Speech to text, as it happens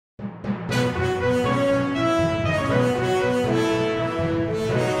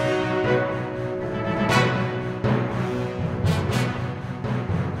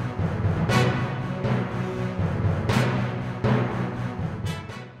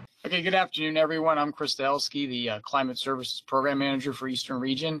Okay, good afternoon, everyone. I'm Chris Dahlski, the Climate Services Program Manager for Eastern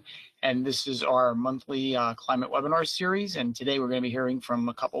Region, and this is our monthly climate webinar series. And today we're going to be hearing from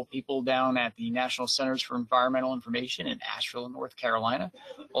a couple of people down at the National Centers for Environmental Information in Asheville, North Carolina,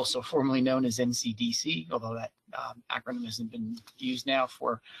 also formerly known as NCDC, although that acronym hasn't been used now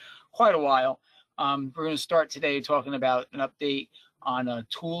for quite a while. We're going to start today talking about an update on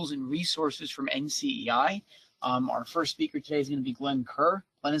tools and resources from NCEI. Our first speaker today is going to be Glenn Kerr.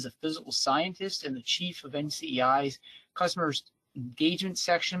 Glenn is a physical scientist and the chief of NCEI's customer engagement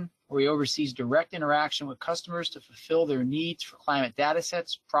section, where he oversees direct interaction with customers to fulfill their needs for climate data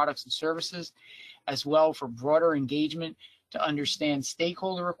sets, products, and services, as well for broader engagement to understand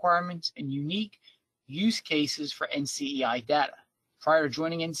stakeholder requirements and unique use cases for NCEI data. Prior to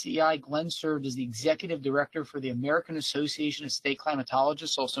joining NCEI, Glenn served as the executive director for the American Association of State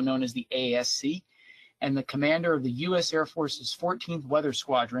Climatologists, also known as the ASC, and the commander of the U.S. Air Force's 14th Weather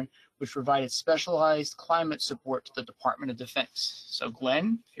Squadron, which provided specialized climate support to the Department of Defense. So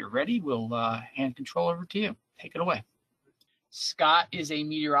Glenn, if you're ready, we'll hand control over to you. Take it away. Scott is a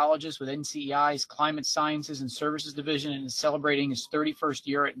meteorologist with NCEI's Climate Sciences and Services Division and is celebrating his 31st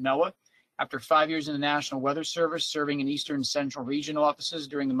year at NOAA. After 5 years in the National Weather Service, serving in Eastern and Central regional offices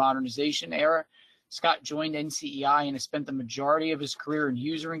during the modernization era, Scott joined NCEI and has spent the majority of his career in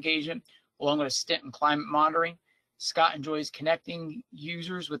user engagement, along with a stint in climate monitoring. Scott enjoys connecting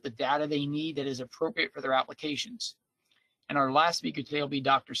users with the data they need that is appropriate for their applications. And our last speaker today will be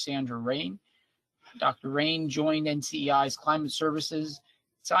Dr. Sandra Rain. Dr. Rain joined NCEI's Climate Services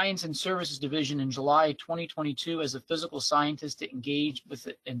Science and Services Division in July 2022 as a physical scientist to engage with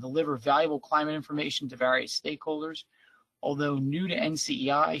and deliver valuable climate information to various stakeholders. Although new to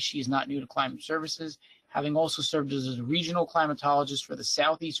NCEI, she is not new to climate services, having also served as a regional climatologist for the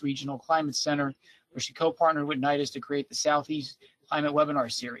Southeast Regional Climate Center, where she co-partnered with NIDIS to create the Southeast Climate Webinar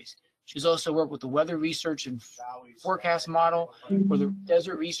Series. She's also worked with the Weather Research and Forecast Model for the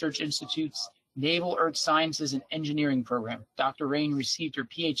Desert Research Institute's Naval Earth Sciences and Engineering program. Dr. Rain received her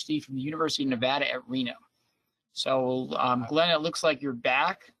PhD from the University of Nevada at Reno. So, Glenn, it looks like you're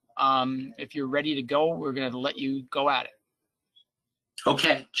back. If you're ready to go, we're going to let you go at it.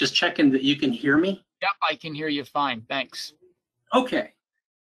 Okay, just checking that you can hear me. Yep, I can hear you fine. Thanks. Okay,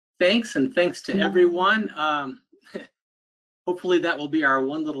 thanks, and thanks to everyone. Hopefully that will be our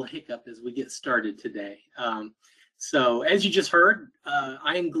one little hiccup as we get started today. So as you just heard,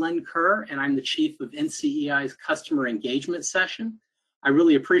 I am Glenn Kerr, and I'm the chief of NCEI's customer engagement session. I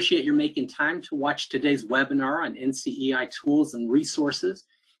really appreciate your making time to watch today's webinar on NCEI tools and resources,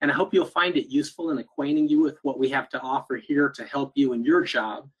 and I hope you'll find it useful in acquainting you with what we have to offer here to help you in your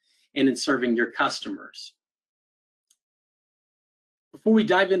job and in serving your customers. Before we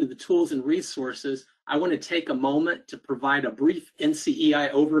dive into the tools and resources, I want to take a moment to provide a brief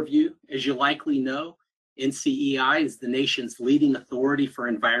NCEI overview. As you likely know, NCEI is the nation's leading authority for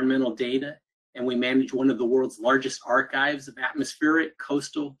environmental data, and we manage one of the world's largest archives of atmospheric,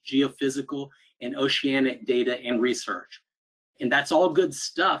 coastal, geophysical, and oceanic data and research. And that's all good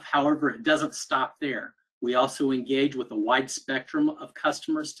stuff. However, it doesn't stop there. We also engage with a wide spectrum of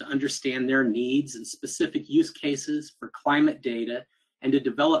customers to understand their needs and specific use cases for climate data, and to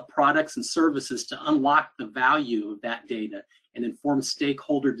develop products and services to unlock the value of that data and inform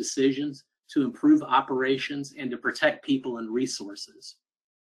stakeholder decisions to improve operations and to protect people and resources.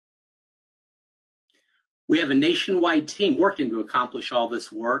 We have a nationwide team working to accomplish all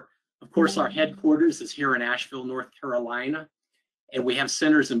this work. Of course, our headquarters is here in Asheville, North Carolina. And we have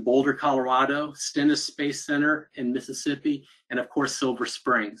centers in Boulder, Colorado, Stennis Space Center in Mississippi, and of course, Silver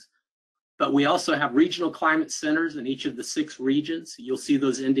Springs. But we also have regional climate centers in each of the 6 regions. You'll see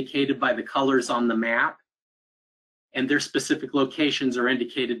those indicated by the colors on the map, and their specific locations are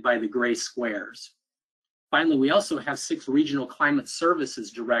indicated by the gray squares. Finally, we also have 6 regional climate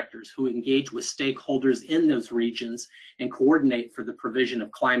services directors who engage with stakeholders in those regions and coordinate for the provision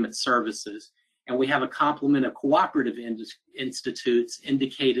of climate services. And we have a complement of cooperative institutes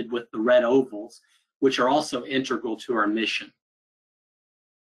indicated with the red ovals, which are also integral to our mission.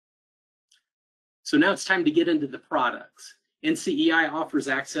 So now it's time to get into the products. NCEI offers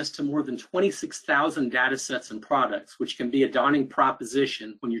access to more than 26,000 data sets and products, which can be a daunting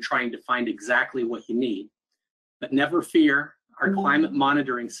proposition when you're trying to find exactly what you need. But never fear, our climate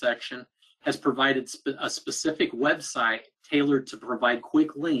monitoring section has provided a specific website tailored to provide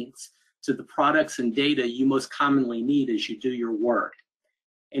quick links to the products and data you most commonly need as you do your work.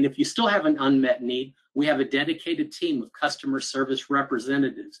 And if you still have an unmet need, we have a dedicated team of customer service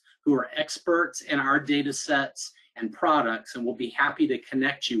representatives who are experts in our data sets and products, and will be happy to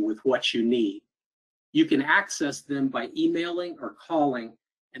connect you with what you need. You can access them by emailing or calling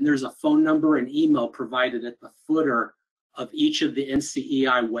and there's a phone number and email provided at the footer of each of the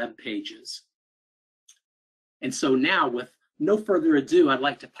NCEI web pages. And so now, with no further ado, I'd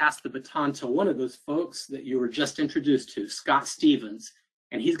like to pass the baton to one of those folks that you were just introduced to, Scott Stevens,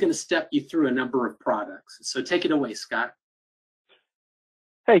 and he's going to step you through a number of products. So take it away, Scott.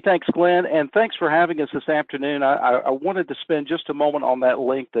 Hey, thanks, Glenn, and thanks for having us this afternoon. I wanted to spend just a moment on that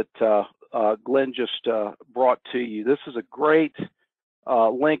link that Glenn just brought to you. This is a great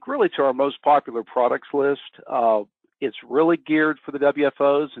link really to our most popular products list. It's really geared for the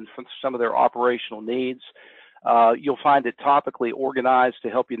WFOs and for some of their operational needs. You'll find it topically organized to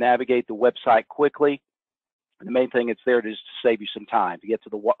help you navigate the website quickly. And the main thing it's there is to save you some time to get to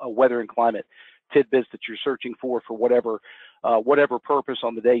the weather and climate tidbits that you're searching for whatever purpose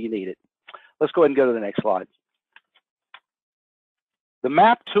on the day you need it. Let's go ahead and go to the next slide. The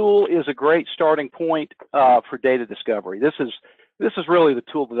map tool is a great starting point for data discovery. This is really the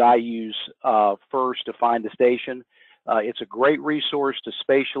tool that I use first to find the station. It's a great resource to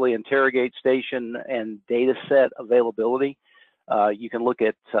spatially interrogate station and data set availability. You can look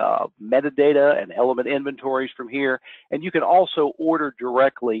at metadata and element inventories from here, and you can also order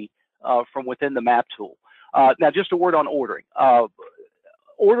directly from within the map tool. Now, just a word on ordering.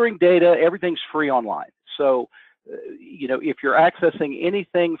 Ordering data, everything's free online. So, you know, if you're accessing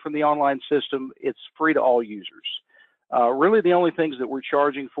anything from the online system, it's free to all users. Really, the only things that we're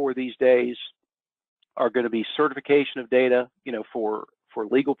charging for these days are going to be certification of data, you know, for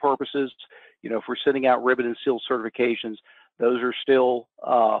legal purposes. You know, if we're sending out ribbon and seal certifications, those are still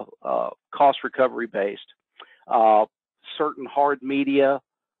cost recovery based. Certain hard media,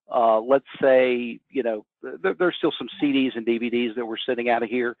 let's say, you know, there's still some CDs and DVDs that we're sending out of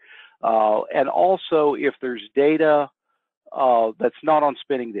here. And also, if there's data that's not on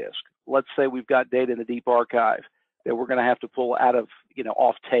spinning disk, let's say we've got data in the deep archive that we're going to have to pull out of, you know,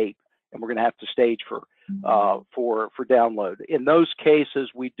 off tape, and we're going to have to stage for download. In those cases,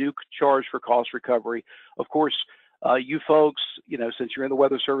 we do charge for cost recovery. Of course, you folks, you know, since you're in the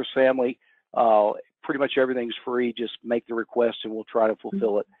Weather Service family, pretty much everything's free. Just make the request, and we'll try to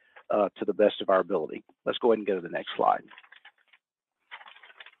fulfill it to the best of our ability. Let's go ahead and go to the next slide.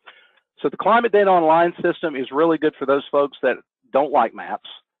 So the Climate Data Online system is really good for those folks that don't like maps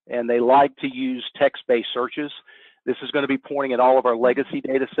and they like to use text-based searches. This is going to be pointing at all of our legacy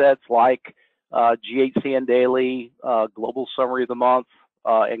data sets like GHCN Daily, Global Summary of the Month,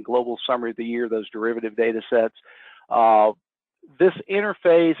 and Global Summary of the Year, those derivative data sets. This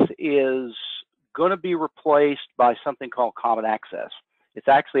interface is going to be replaced by something called Common Access. It's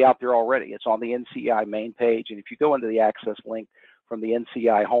actually out there already. It's on the NCEI main page, and if you go into the access link from the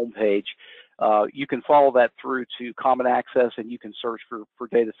NCEI homepage, you can follow that through to Common Access, and you can search for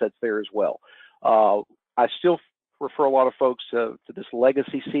data sets there as well. I still refer a lot of folks to this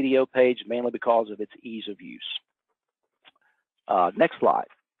legacy CDO page, mainly because of its ease of use. Next slide.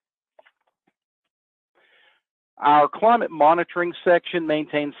 Our climate monitoring section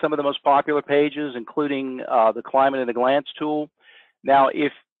maintains some of the most popular pages, including the Climate at a Glance tool. Now,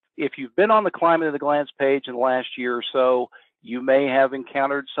 if you've been on the Climate at a Glance page in the last year or so, you may have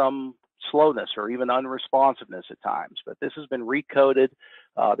encountered some slowness or even unresponsiveness at times, but this has been recoded.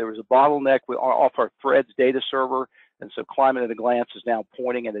 There was a bottleneck off our Threads data server, and so Climate at a Glance is now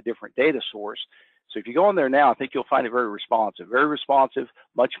pointing at a different data source. So if you go in there now, I think you'll find it very responsive,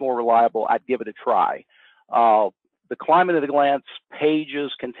 much more reliable. I'd give it a try. The Climate at a Glance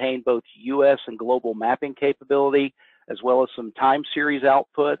pages contain both U.S. and global mapping capability, as well as some time series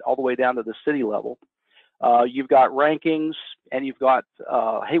output all the way down to the city level. You've got rankings, and you've got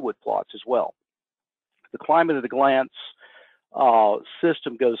Haywood plots as well. The Climate at a Glance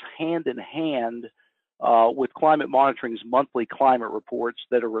system goes hand in hand with climate monitoring's monthly climate reports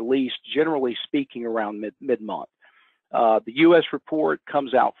that are released, generally speaking, around mid-month. The U.S. report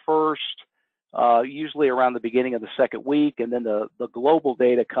comes out first, usually around the beginning of the second week, and then the global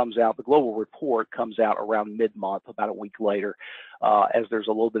data comes out, the global report comes out around mid-month, about a week later, as there's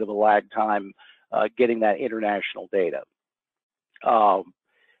a little bit of a lag time getting that international data.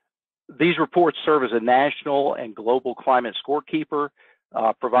 These reports serve as a national and global climate scorekeeper,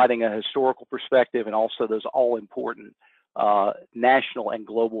 providing a historical perspective and also those all-important national and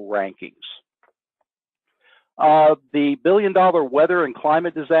global rankings. The billion-dollar weather and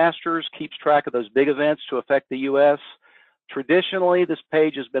climate disasters keeps track of those big events to affect the U.S. Traditionally, this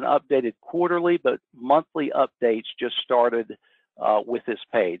page has been updated quarterly, but monthly updates just started with this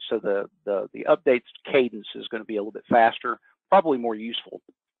page. So the updates cadence is going to be a little bit faster, probably more useful.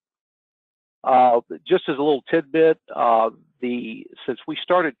 Just as a little tidbit, since we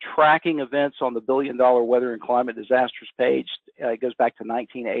started tracking events on the $1 billion weather and climate disasters page, it goes back to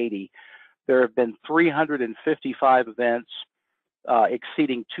 1980, there have been 355 events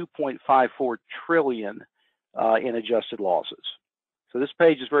exceeding 2.54 trillion in adjusted losses. So this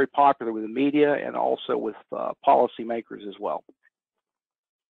page is very popular with the media and also with policymakers as well.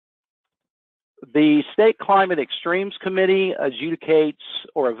 The State Climate Extremes Committee adjudicates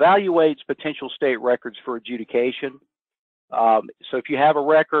or evaluates potential state records for adjudication. So if you have a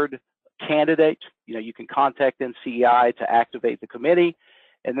record candidate, you can contact NCEI to activate the committee,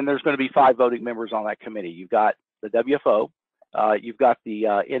 and then there's going to be 5 voting members on that committee. You've got the WFO, you've got the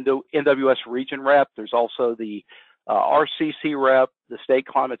NWS region rep, there's also the RCC rep, the state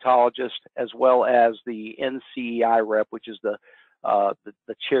climatologist, as well as the NCEI rep, which is the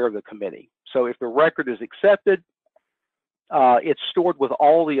chair of the committee. So if the record is accepted, it's stored with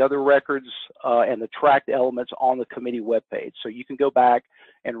all the other records and the tracked elements on the committee webpage. So you can go back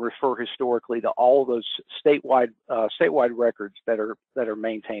and refer historically to all of those statewide records that are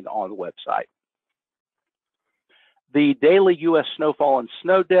maintained on the website. The daily U.S. snowfall and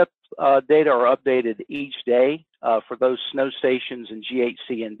snow depth data are updated each day for those snow stations in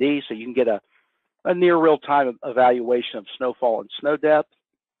GHC and D, so you can get a near real-time evaluation of snowfall and snow depth.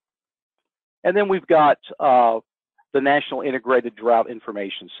 And then we've got the National Integrated Drought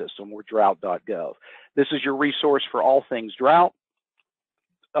Information System, or drought.gov. This is your resource for all things drought.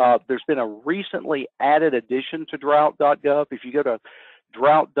 There's been a recently added addition to drought.gov. If you go to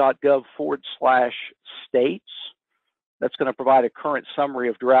drought.gov/states, that's going to provide a current summary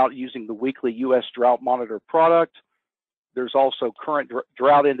of drought using the weekly U.S. Drought Monitor product. There's also current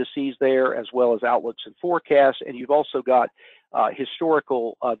drought indices there, as well as outlooks and forecasts. And you've also got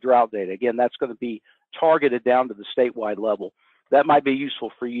historical drought data. Again, that's going to be targeted down to the statewide level. That might be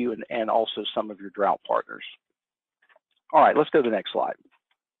useful for you and also some of your drought partners. All right, let's go to the next slide.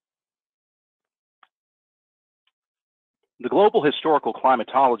 The Global Historical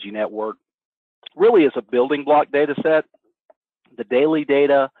Climatology Network really is a building block data set. The daily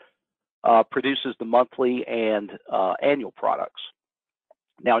data produces the monthly and annual products.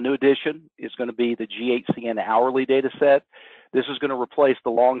 Now, a new addition is going to be the GHCN hourly data set. This is going to replace the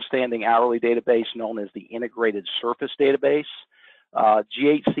long-standing hourly database known as the Integrated Surface Database.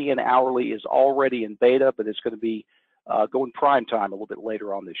 GHCN hourly is already in beta, but it's going to be going prime time a little bit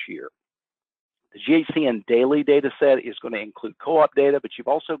later on this year. The GHCN daily data set is going to include co-op data, but you've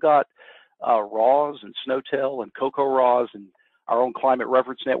also got RAWs and SNOWTEL and COCO RAWs, and our own climate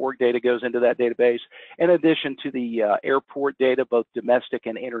reference network data goes into that database, in addition to the airport data, both domestic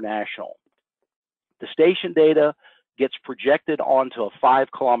and international. The station data gets projected onto a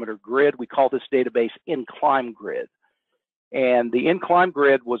 5-kilometer grid. We call this database InClim Grid. And the InClim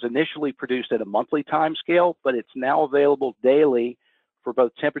Grid was initially produced at a monthly time scale, but it's now available daily for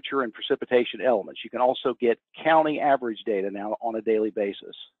both temperature and precipitation elements. You can also get county average data now on a daily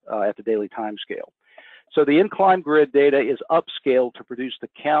basis at the daily time scale. So the InClim Grid data is upscaled to produce the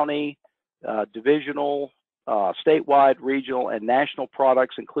county, divisional, statewide, regional, and national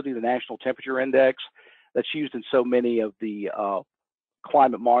products, including the National Temperature Index that's used in so many of the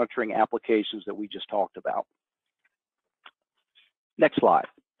climate monitoring applications that we just talked about. Next slide.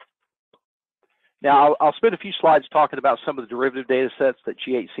 Now, I'll spend a few slides talking about some of the derivative data sets that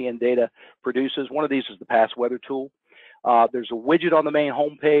GHCN data produces. One of these is the Past Weather Tool. There's a widget on the main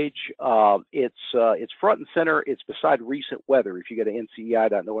homepage. It's front and center. It's beside recent weather. If you go to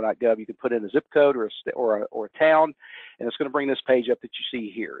ncei.noaa.gov, you can put in a zip code or a town, and it's going to bring this page up that you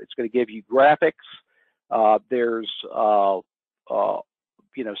see here. It's going to give you graphics. There's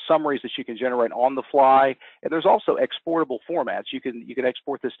summaries that you can generate on the fly, and there's also exportable formats. You can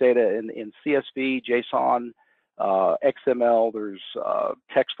export this data in CSV, JSON, XML. There's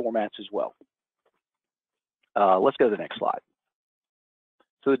text formats as well. Let's go to the next slide.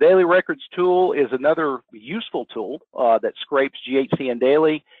 So the Daily Records tool is another useful tool that scrapes GHCN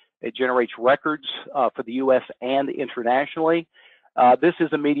daily. It generates records for the U.S. and internationally. This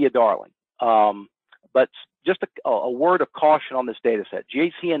is a media darling. But just a word of caution on this data set.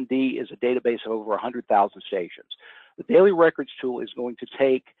 GHCND is a database of over 100,000 stations. The Daily Records tool is going to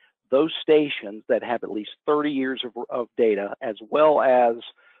take those stations that have at least 30 years of data, as well as,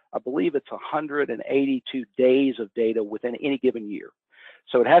 I believe it's 182 days of data within any given year.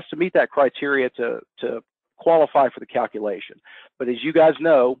 So it has to meet that criteria to qualify for the calculation. But as you guys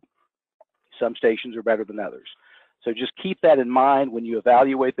know, some stations are better than others. So just keep that in mind when you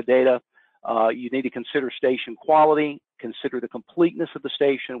evaluate the data. You need to consider station quality, consider the completeness of the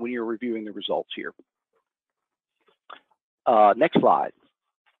station when you're reviewing the results here. Next slide.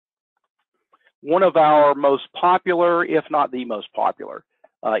 One of our most popular, if not the most popular,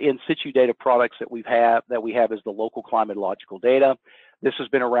 in situ data products that we have is the local climatological data. This has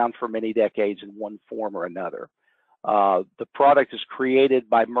been around for many decades in one form or another. The product is created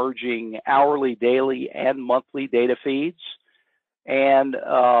by merging hourly, daily, and monthly data feeds, and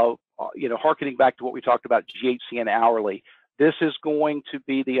harkening back to what we talked about GHC and hourly. This is going to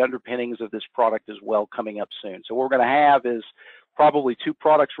be the underpinnings of this product as well coming up soon. So what we're going to have is probably two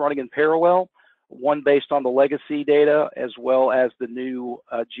products running in parallel, one based on the legacy data as well as the new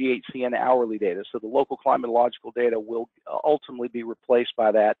GHC and hourly data. So the local climatological data will ultimately be replaced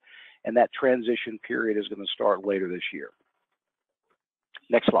by that, and that transition period is going to start later this year.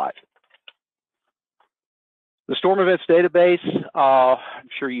 Next slide. The Storm Events Database, I'm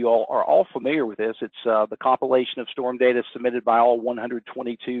sure you all are familiar with this. It's the compilation of storm data submitted by all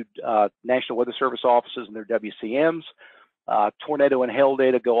 122 National Weather Service offices and their WCMs. Tornado and hail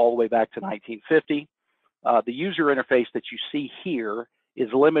data go all the way back to 1950. The user interface that you see here is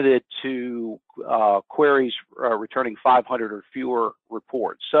limited to queries returning 500 or fewer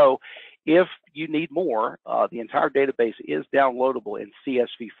reports. So if you need more, the entire database is downloadable in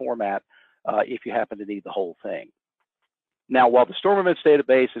CSV format if you happen to need the whole thing. Now, while the Storm Events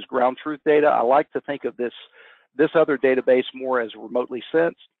Database is ground truth data, I like to think of this other database more as remotely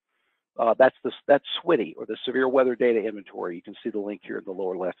sensed. That's SWITI, or the Severe Weather Data Inventory. You can see the link here in the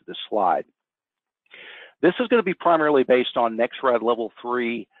lower left of this slide. This is going to be primarily based on NEXRAD Level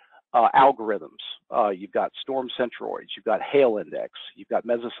 3 algorithms. You've got storm centroids, you've got hail index, you've got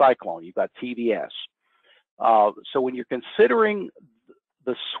mesocyclone, you've got TVS. So when you're considering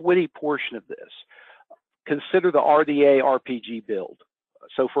the SWITI portion of this, consider the RDA RPG build.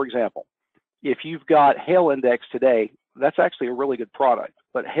 So for example, if you've got hail index today, that's actually a really good product,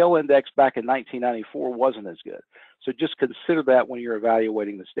 but hail index back in 1994 wasn't as good. So just consider that when you're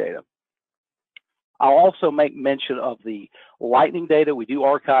evaluating this data. I'll also make mention of the lightning data. We do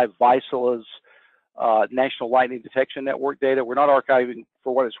archive VISLA's National Lightning Detection Network data. We're not archiving,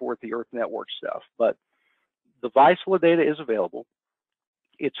 for what it's worth, the Earth Network stuff, but the VISLA data is available.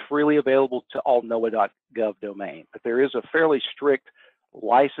 It's freely available to all NOAA.gov domain, but there is a fairly strict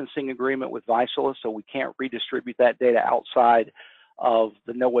licensing agreement with VISLA, so we can't redistribute that data outside of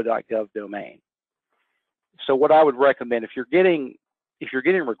the NOAA.gov domain. So what I would recommend, if you're getting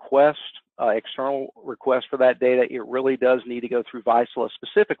requests, external requests for that data, it really does need to go through VISLA.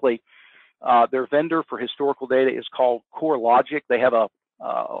 Specifically, their vendor for historical data is called CoreLogic. They have a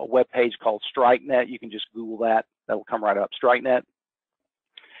web page called StrikeNet. You can just Google that. That'll come right up, StrikeNet.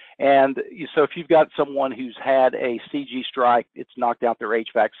 And so if you've got someone who's had a CG strike, it's knocked out their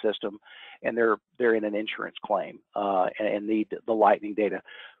HVAC system, and they're in an insurance claim and need the lightning data,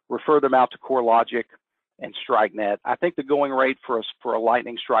 refer them out to CoreLogic and StrikeNet. I think the going rate for a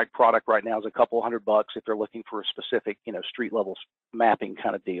lightning strike product right now is a couple $100 if they're looking for a specific, street level mapping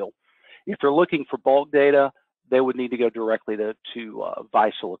kind of deal. If they're looking for bulk data, they would need to go directly to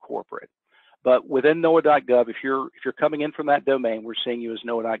VISLA corporate. But within NOAA.gov, if you're coming in from that domain, we're seeing you as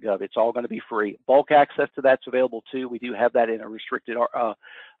NOAA.gov. It's all going to be free. Bulk access to that's available too. We do have that in a restricted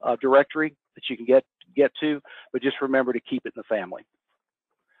directory that you can get to, but just remember to keep it in the family.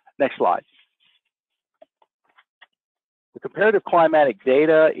 Next slide. The comparative climatic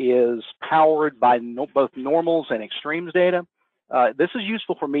data is powered by both normals and extremes data. This is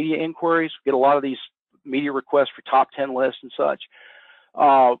useful for media inquiries. We get a lot of these media requests for top 10 lists and such.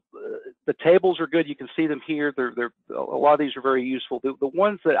 The tables are good. You can see them here. A lot of these are very useful. The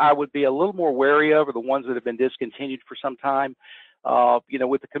ones that I would be a little more wary of are the ones that have been discontinued for some time.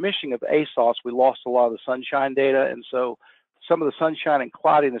 With the commissioning of ASOS, we lost a lot of the sunshine data, and so some of the sunshine and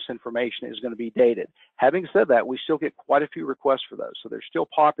cloudiness information is going to be dated. Having said that, we still get quite a few requests for those, so they're still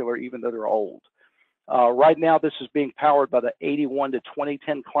popular even though they're old. Right now, this is being powered by the 81 to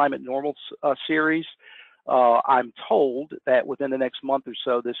 2010 Climate Normal series. I'm told that within the next month or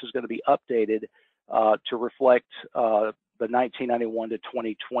so, this is going to be updated to reflect the 1991 to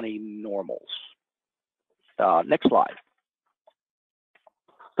 2020 normals. Next slide.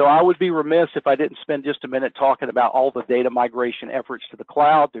 So I would be remiss if I didn't spend just a minute talking about all the data migration efforts to the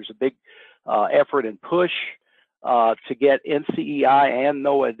cloud. There's a big effort and push to get NCEI and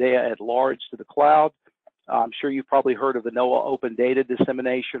NOAA data at large to the cloud. I'm sure you've probably heard of the NOAA Open Data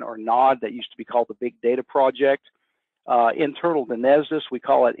Dissemination, or NOD, that used to be called the Big Data Project. Internal to NESDIS, we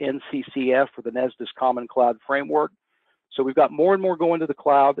call it NCCF, for the NESDIS Common Cloud Framework. So we've got more and more going to the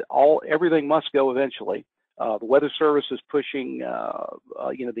cloud. Everything must go eventually. The Weather Service is pushing,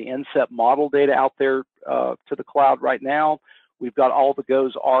 the NCEP model data out there to the cloud right now. We've got all the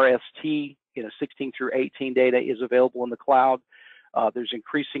GOES RST, 16 through 18 data is available in the cloud. There's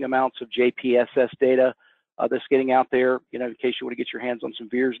increasing amounts of JPSS data that's getting out there, in case you want to get your hands on some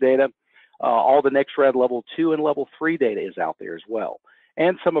VIIRS data. All the NextRad level 2 and level 3 data is out there as well.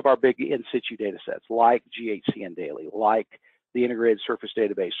 And some of our big in situ data sets like GHCN Daily, like the Integrated Surface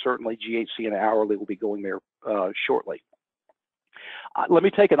Database. Certainly GHCN Hourly will be going there shortly. Let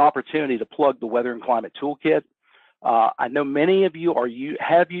me take an opportunity to plug the Weather and Climate Toolkit. I know many of you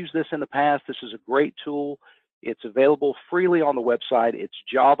have used this in the past. This is a great tool. It's available freely on the website. It's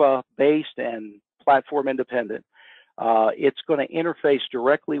Java-based and platform independent. It's going to interface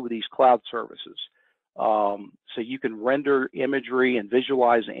directly with these cloud services. So you can render imagery and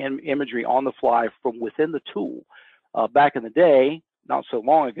visualize imagery on the fly from within the tool. Back in the day, not so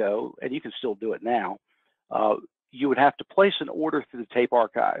long ago, and you can still do it now, you would have to place an order through the tape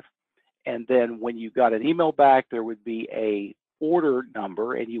archive. And then when you got an email back, there would be a order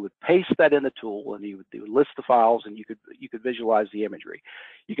number, and you would paste that in the tool, and you would list the files, and you could visualize the imagery.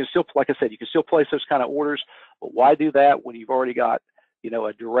 You can still, like I said, you can still place those kind of orders, but why do that when you've already got,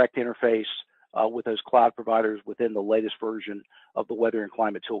 a direct interface with those cloud providers within the latest version of the Weather and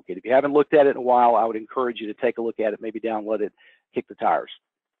Climate Toolkit? If you haven't looked at it in a while, I would encourage you to take a look at it, maybe download it, kick the tires.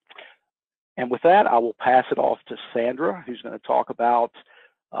 And with that, I will pass it off to Sandra, who's going to talk about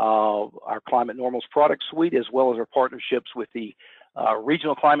our Climate Normals product suite, as well as our partnerships with the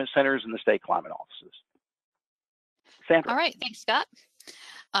regional climate centers and the state climate offices. Sandra. All right, thanks, Scott.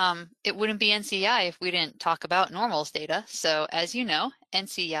 It wouldn't be NCEI if we didn't talk about normals data. So as you know,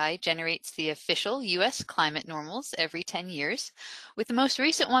 NCEI generates the official U.S. climate normals every 10 years, with the most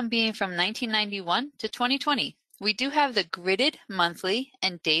recent one being from 1991 to 2020. We do have the gridded monthly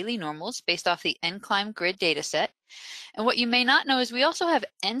and daily normals based off the NCLIME grid dataset. And what you may not know is we also have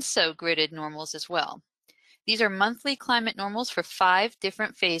ENSO gridded normals as well. These are monthly climate normals for 5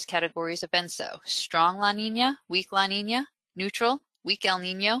 different phase categories of ENSO: strong La Nina, weak La Nina, neutral, weak El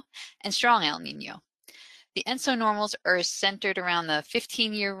Nino, and strong El Nino. The ENSO normals are centered around the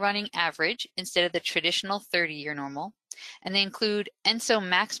 15-year running average instead of the traditional 30-year normal, and they include ENSO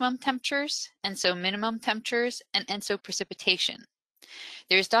maximum temperatures, ENSO minimum temperatures, and ENSO precipitation.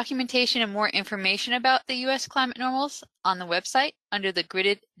 There's documentation and more information about the U.S. climate normals on the website under the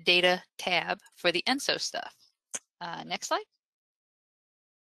gridded data tab for the ENSO stuff. Next slide.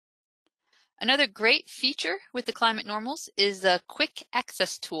 Another great feature with the climate normals is the quick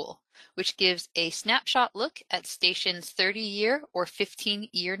access tool, which gives a snapshot look at stations' 30-year or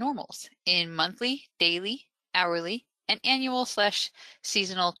 15-year normals in monthly, daily, hourly, and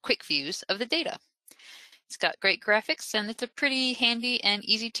annual/seasonal quick views of the data. It's got great graphics, and it's a pretty handy and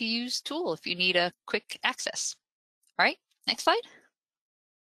easy to use tool if you need a quick access. All right, next slide.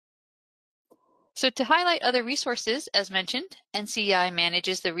 So to highlight other resources, as mentioned, NCEI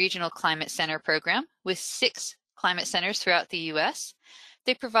manages the Regional Climate Center program with 6 climate centers throughout the U.S.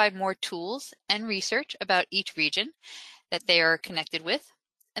 They provide more tools and research about each region that they are connected with,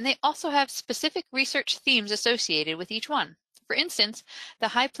 and they also have specific research themes associated with each one. For instance, the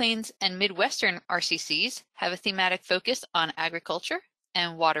High Plains and Midwestern RCCs have a thematic focus on agriculture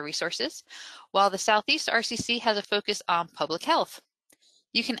and water resources, while the Southeast RCC has a focus on public health.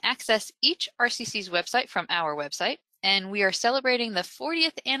 You can access each RCC's website from our website, and we are celebrating the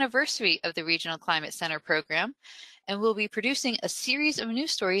 40th anniversary of the Regional Climate Center program, and we'll be producing a series of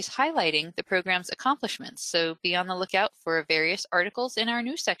news stories highlighting the program's accomplishments. So be on the lookout for various articles in our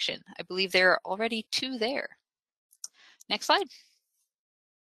news section. I believe there are already 2 there. Next slide.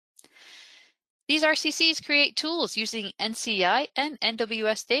 These RCCs create tools using NCEI and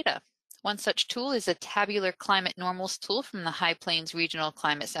NWS data. One such tool is a tabular climate normals tool from the High Plains Regional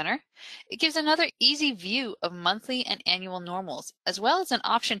Climate Center. It gives another easy view of monthly and annual normals, as well as an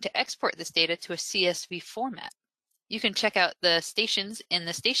option to export this data to a CSV format. You can check out the stations in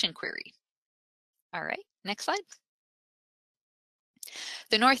the station query. All right, next slide.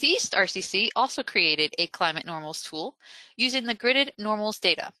 The Northeast RCC also created a climate normals tool using the gridded normals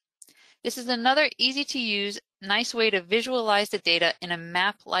data. This is another easy to use, nice way to visualize the data in a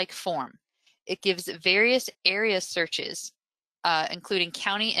map-like form. It gives various area searches, including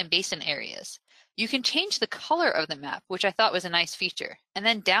county and basin areas. You can change the color of the map, which I thought was a nice feature, and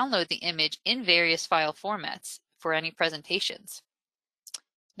then download the image in various file formats for any presentations.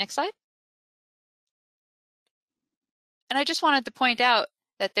 Next slide. And I just wanted to point out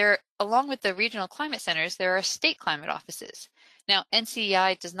that there, along with the regional climate centers, there are state climate offices. Now,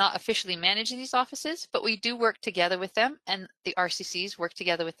 NCEI does not officially manage these offices, but we do work together with them, and the RCCs work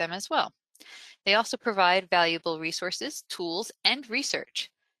together with them as well. They also provide valuable resources, tools, and research.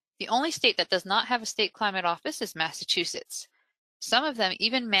 The only state that does not have a state climate office is Massachusetts. Some of them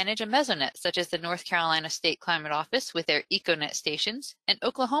even manage a mesonet, such as the North Carolina State Climate Office with their EcoNet stations, and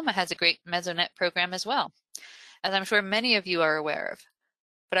Oklahoma has a great mesonet program as well, as I'm sure many of you are aware of.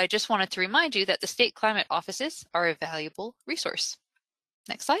 But I just wanted to remind you that the state climate offices are a valuable resource.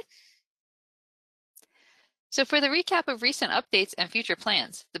 Next slide. So for the recap of recent updates and future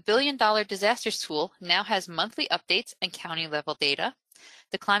plans, the $1 Billion Disasters Tool now has monthly updates and county-level data.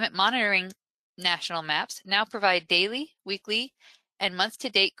 The climate monitoring national maps now provide daily, weekly, and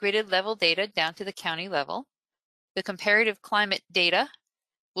month-to-date gridded level data down to the county level. The comparative climate data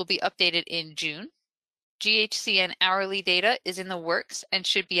will be updated in June. GHCN hourly data is in the works and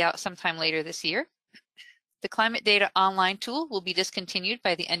should be out sometime later this year. The climate data online tool will be discontinued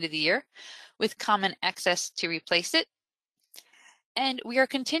by the end of the year with common access to replace it. And we are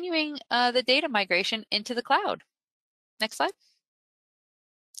continuing the data migration into the cloud. Next slide.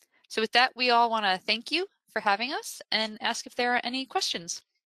 So with that, we all want to thank you for having us and ask if there are any questions.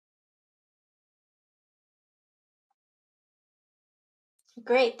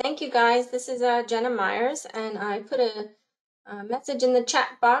 Great, thank you guys. This is Jenna Myers, and I put a message in the chat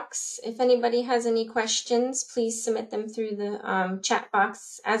box. If anybody has any questions, please submit them through the chat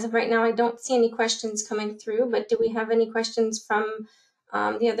box. As of right now, I don't see any questions coming through, but do we have any questions from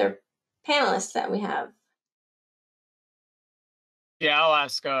the other panelists that we have? Yeah, I'll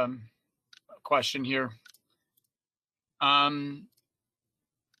ask a question here.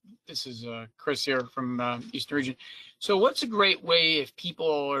 This is Chris here from Eastern Region. So what's a great way if people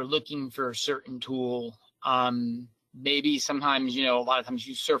are looking for a certain tool? Maybe sometimes, you know, a lot of times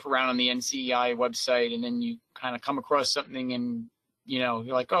you surf around on the NCEI website and then you kind of come across something and, you know,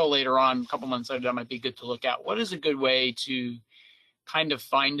 you're like, oh, later on, a couple months later, that might be good to look at. What is a good way to kind of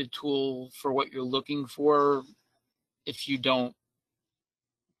find a tool for what you're looking for if you don't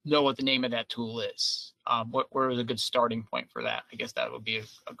know what the name of that tool is? Where is a good starting point for that? I guess that would be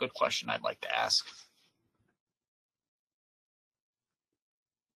a good question I'd like to ask.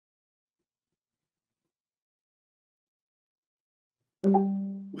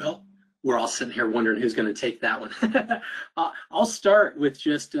 Well, we're all sitting here wondering who's going to take that one. I'll start with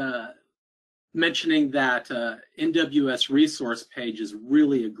just mentioning that NWS resource page is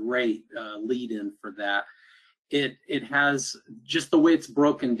really a great lead-in for that. It has just the way it's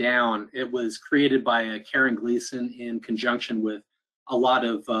broken down. It was created by Karen Gleason in conjunction with a lot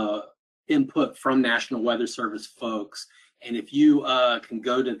of input from National Weather Service folks. And if you can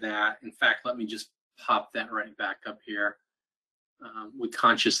go to that, in fact, let me just pop that right back up here. We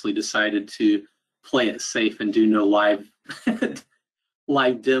consciously decided to play it safe and do no live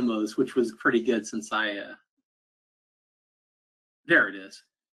live demos, which was pretty good since there it is,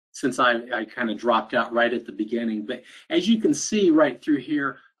 since I kind of dropped out right at the beginning. But as you can see right through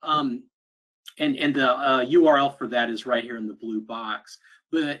here, and the URL for that is right here in the blue box.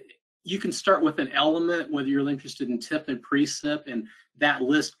 But you can start with an element, whether you're interested in tip and precip, and that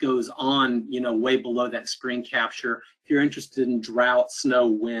list goes on, you know, way below that screen capture. If you're interested in drought, snow,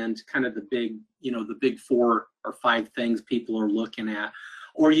 wind, kind of the big, you know, the big 4 or 5 things people are looking at.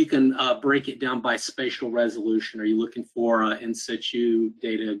 Or you can break it down by spatial resolution. Are you looking for in situ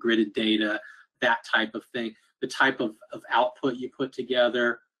data, gridded data, that type of thing? The type of output you put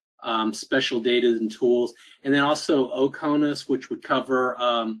together, special data and tools. And then also OCONUS, which would cover,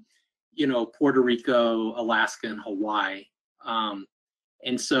 you know, Puerto Rico, Alaska, and Hawaii.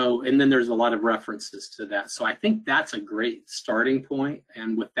 And then there's a lot of references to that. So I think that's a great starting point.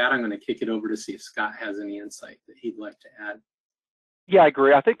 And with that, I'm going to kick it over to see if Scott has any insight that he'd like to add. Yeah, I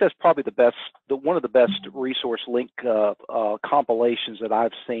agree. I think that's probably one of the best resource link compilations that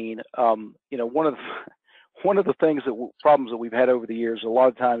I've seen. You know, one of the problems that we've had over the years, a lot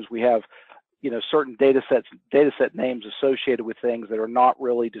of times we have, you know, certain dataset names associated with things that are not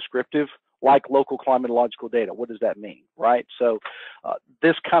really descriptive, like local climatological data. What does that mean, right? So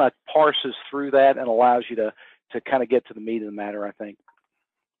this kind of parses through that and allows you to kind of get to the meat of the matter, I think.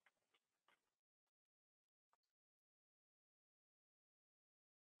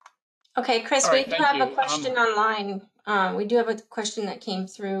 Okay, Chris, All right, we do have you. a question online. We do have a question that came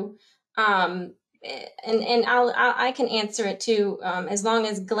through, and I can answer it too, as long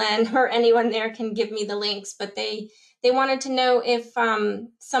as Glenn or anyone there can give me the links. But they wanted to know if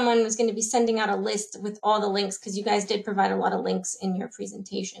someone was going to be sending out a list with all the links, because you guys did provide a lot of links in your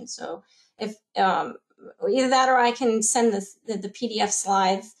presentation. So if either that or I can send the PDF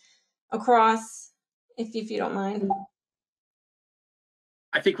slides across, if you don't mind.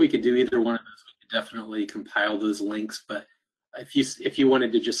 I think we could do either one of those. We could definitely compile those links, but if you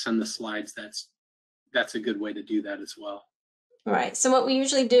wanted to just send the slides, that's a good way to do that as well. Right. So what we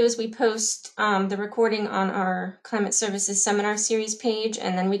usually do is we post the recording on our Climate Services Seminar Series page,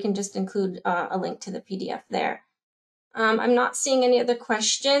 and then we can just include a link to the PDF there. I'm not seeing any other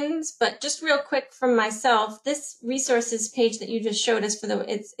questions, but just real quick from myself, this resources page that you just showed us for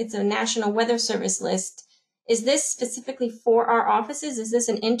it's a National Weather Service list. Is this specifically for our offices? Is this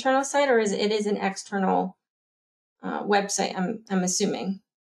an internal site, or is it an external website? I'm assuming.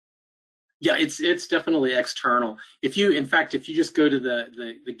 Yeah, it's definitely external. If you just go to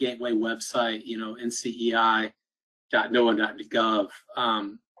the Gateway website, ncei.noaa.gov,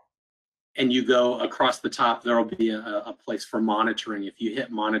 and you go across the top, there'll be a place for monitoring. If you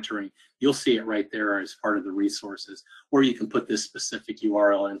hit monitoring, you'll see it right there as part of the resources, or you can put this specific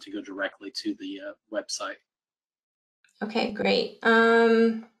URL in to go directly to the website. Okay, great.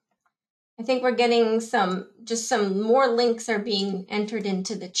 I think we're getting some more links are being entered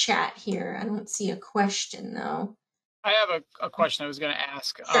into the chat here. I don't see a question though. I have a question I was going to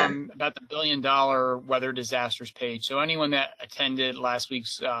ask about the $1 billion weather disasters page. So anyone that attended last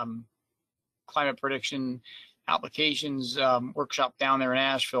week's climate prediction applications workshop down there in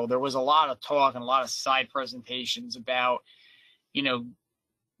Asheville, there was a lot of talk and a lot of side presentations about,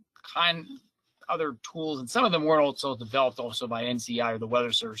 other tools, and some of them were also developed also by NCEI or the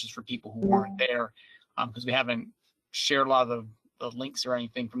Weather Services for people who weren't there, because we haven't shared a lot of the links or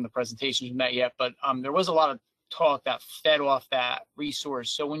anything from the presentations we met yet. But there was a lot of talk that fed off that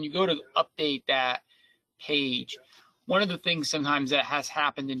resource. So when you go to update that page, one of the things sometimes that has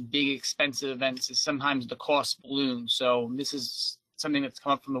happened in big expensive events is sometimes the cost balloons. So this is something that's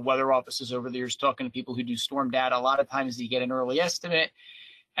come up from the weather offices over the years, talking to people who do storm data. A lot of times you get an early estimate,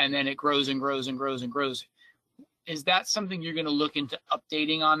 and then it grows and grows and grows and grows. Is that something you're going to look into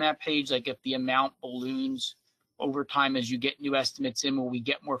updating on that page? Like if the amount balloons over time as you get new estimates in, will we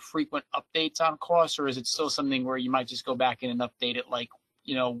get more frequent updates on costs, or is it still something where you might just go back in and update it like,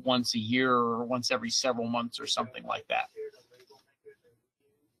 once a year or once every several months or something like that?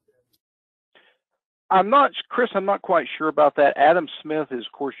 Chris, I'm not quite sure about that. Adam Smith is,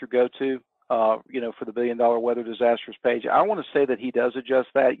 of course, your go-to. For the $1 billion weather disasters page. I want to say that he does adjust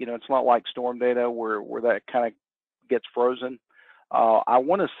that. It's not like storm data where that kind of gets frozen. I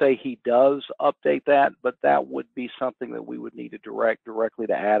want to say he does update that, but that would be something that we would need to direct directly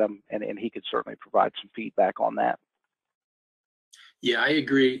to Adam, and he could certainly provide some feedback on that. Yeah, I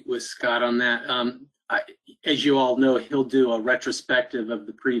agree with Scott on that. As you all know, he'll do a retrospective of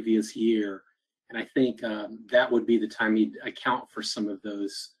the previous year, and I think that would be the time he'd account for some of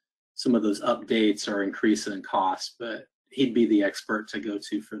those updates or increase in cost, but he'd be the expert to go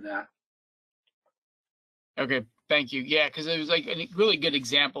to for that. Okay, thank you. Yeah, because it was like a really good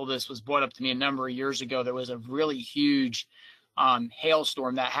example. This was brought up to me a number of years ago. There was a really huge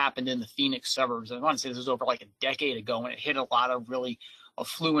hailstorm that happened in the Phoenix suburbs. I want to say this was over like a decade ago, and it hit a lot of really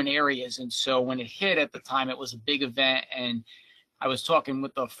affluent areas. And so when it hit at the time, it was a big event. And I was talking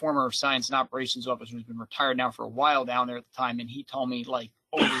with the former science and operations officer who's been retired now for a while down there at the time, and he told me like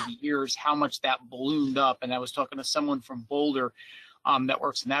over the years how much that ballooned up. And I was talking to someone from Boulder that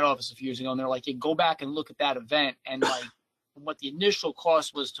works in that office a few years ago, and they're like, yeah, go back and look at that event, and like what the initial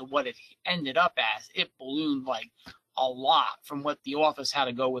cost was to what it ended up as, it ballooned like a lot from what the office had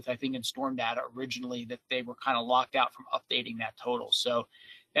to go with, I think, in storm data originally, that they were kind of locked out from updating that total. So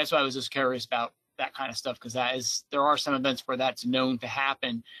that's why I was just curious about that kind of stuff, because there are some events where that's known to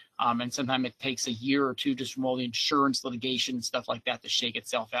happen, and sometimes it takes a year or two just from all the insurance litigation and stuff like that to shake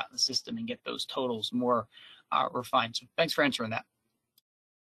itself out in the system and get those totals more refined. So thanks for answering that.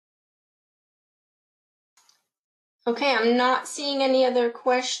 Okay, I'm not seeing any other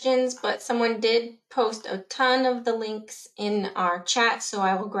questions, but someone did post a ton of the links in our chat, so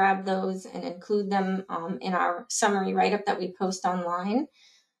I will grab those and include them in our summary write-up that we post online.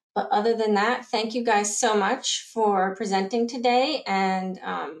 But other than that, thank you guys so much for presenting today, and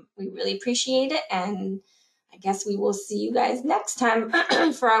we really appreciate it. And I guess we will see you guys next time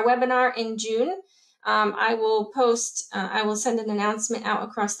for our webinar in June. I will send an announcement out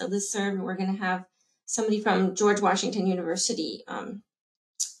across the listserv, and we're going to have somebody from George Washington University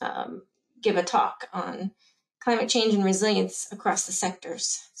give a talk on climate change and resilience across the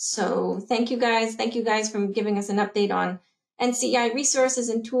sectors. So thank you guys. Thank you guys for giving us an update on NCEI resources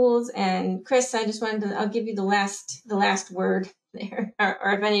and tools. And Chris, I just wanted to, I'll give you the last word there.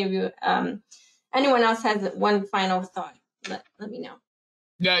 Or if any of you, anyone else has one final thought, let me know.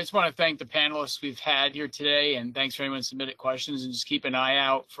 Yeah, I just want to thank the panelists we've had here today, and thanks for anyone who submitted questions, and just keep an eye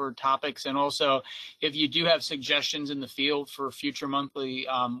out for topics. And also, if you do have suggestions in the field for future monthly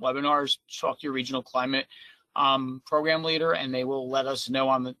webinars, talk to your regional climate program leader, and they will let us know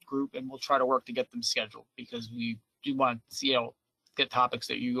on the group, and we'll try to work to get them scheduled, because we do want to see, get topics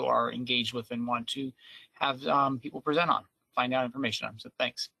that you are engaged with and want to have people present on, find out information on. So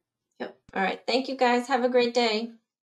thanks. Yep. All right. Thank you guys. Have a great day.